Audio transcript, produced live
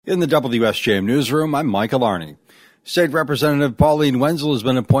In the WSJM newsroom, I'm Michael Arney. State Representative Pauline Wenzel has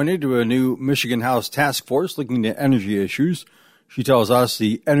been appointed to a new Michigan House task force looking at energy issues. She tells us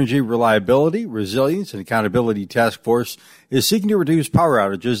the Energy Reliability, Resilience, and Accountability Task Force is seeking to reduce power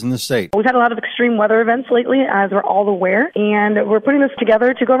outages in the state. We've had a lot of extreme weather events lately, as we're all aware, and we're putting this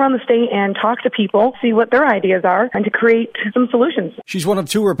together to go around the state and talk to people, see what their ideas are, and to create some solutions. She's one of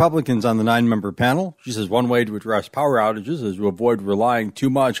two Republicans on the 9-member panel. She says one way to address power outages is to avoid relying too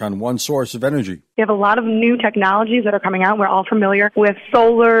much on one source of energy. We have a lot of new technologies that are coming out. We're all familiar with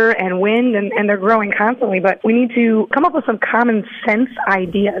solar and wind, and they're growing constantly, but we need to come up with some common sense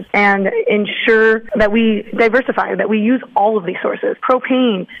ideas and ensure that we diversify, that we use all of these sources: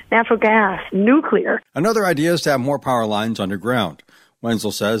 propane, natural gas, nuclear. Another idea is to have more power lines underground.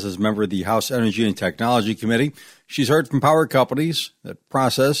 Wenzel says, as a member of the House Energy and Technology Committee, she's heard from power companies that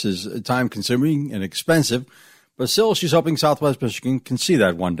process is time-consuming and expensive, but still she's hoping Southwest Michigan can see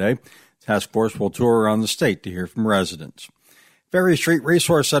that one day. Task force will tour around the state to hear from residents. Ferry Street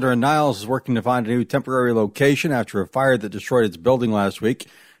Resource Center in Niles is working to find a new temporary location after a fire that destroyed its building last week.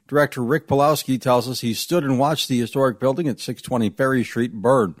 Director Rick Pulowski tells us he stood and watched the historic building at 620 Ferry Street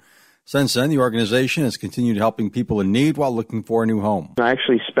burn. Since then, the organization has continued helping people in need while looking for a new home. I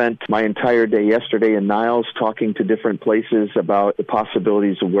actually spent my entire day yesterday in Niles talking to different places about the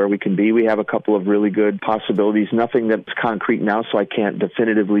possibilities of where we can be. We have a couple of really good possibilities, nothing that's concrete now, so I can't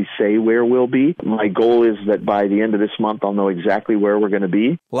definitively say where we'll be. My goal is that by the end of this month, I'll know exactly where we're going to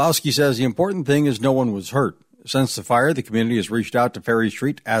be. Pulowski says the important thing is no one was hurt. Since the fire, the community has reached out to Ferry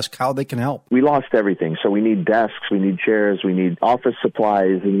Street, asked how they can help. We lost everything, so we need desks, we need chairs, we need office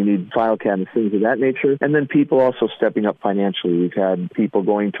supplies, and we need file cabinets, things of that nature. And then people also stepping up financially. We've had people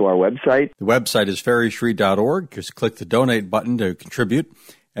going to our website. The website is ferrystreet.org. Just click the donate button to contribute.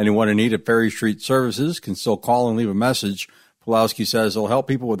 Anyone in need of Ferry Street services can still call and leave a message. Pulowski says it'll help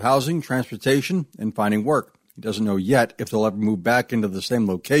people with housing, transportation, and finding work. He doesn't know yet if they'll ever move back into the same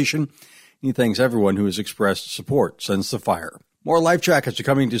location. He thanks everyone who has expressed support since the fire. More life jackets are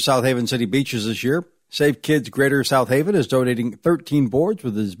coming to South Haven City beaches this year. Save Kids Greater South Haven is donating 13 boards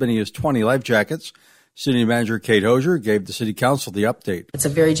with as many as 20 life jackets. City Manager Kate Hosier gave the City Council the update. It's a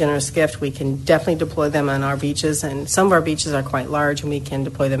very generous gift. We can definitely deploy them on our beaches, and some of our beaches are quite large, and we can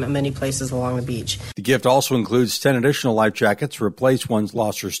deploy them at many places along the beach. The gift also includes 10 additional life jackets to replace ones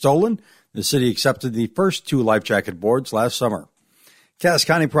lost or stolen. The city accepted the first 2 life jacket boards last summer. Cass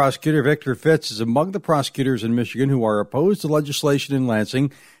County Prosecutor Victor Fitz is among the prosecutors in Michigan who are opposed to legislation in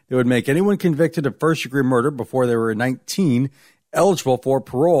Lansing that would make anyone convicted of first-degree murder before they were 19 eligible for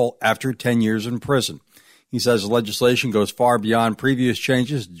parole after 10 years in prison. He says the legislation goes far beyond previous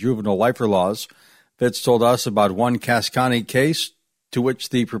changes to juvenile lifer laws. Fitz told us about one Cass County case to which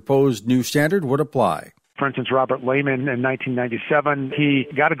the proposed new standard would apply. For instance, Robert Lehman in 1997, he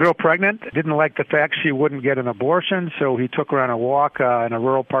got a girl pregnant, didn't like the fact she wouldn't get an abortion, so he took her on a walk in a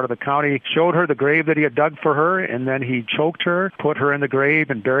rural part of the county, showed her the grave that he had dug for her, and then he choked her, put her in the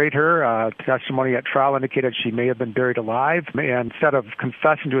grave, and buried her. Testimony at trial indicated she may have been buried alive. And instead of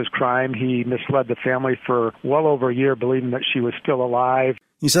confessing to his crime, he misled the family for well over a year, believing that she was still alive.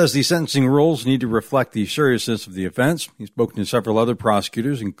 He says the sentencing rules need to reflect the seriousness of the offense. He's spoken to several other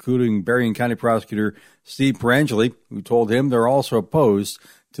prosecutors, including Berrien County Prosecutor Steve Perangeli, who told him they're also opposed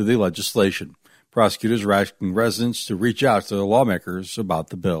to the legislation. Prosecutors are asking residents to reach out to the lawmakers about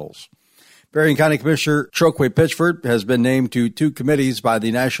the bills. Berrien County Commissioner Chokwe Pitchford has been named to 2 committees by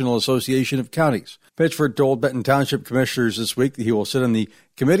the National Association of Counties. Pitchford told Benton Township commissioners this week that he will sit on the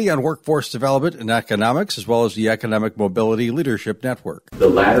Committee on Workforce Development and Economics, as well as the Economic Mobility Leadership Network. The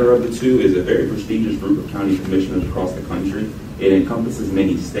latter of the 2 is a very prestigious group of county commissioners across the country. It encompasses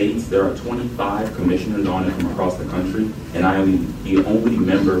many states. There are 25 commissioners on it from across the country, and I am the only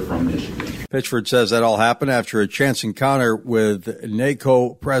member from Michigan. Pitchford says that all happened after a chance encounter with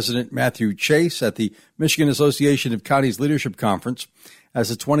NACO President Matthew Chase at the Michigan Association of Counties Leadership Conference.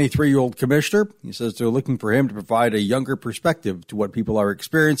 As a 23-year-old commissioner, he says they're looking for him to provide a younger perspective to what people are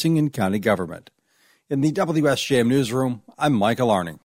experiencing in county government. In the WSJM newsroom, I'm Michael Arning.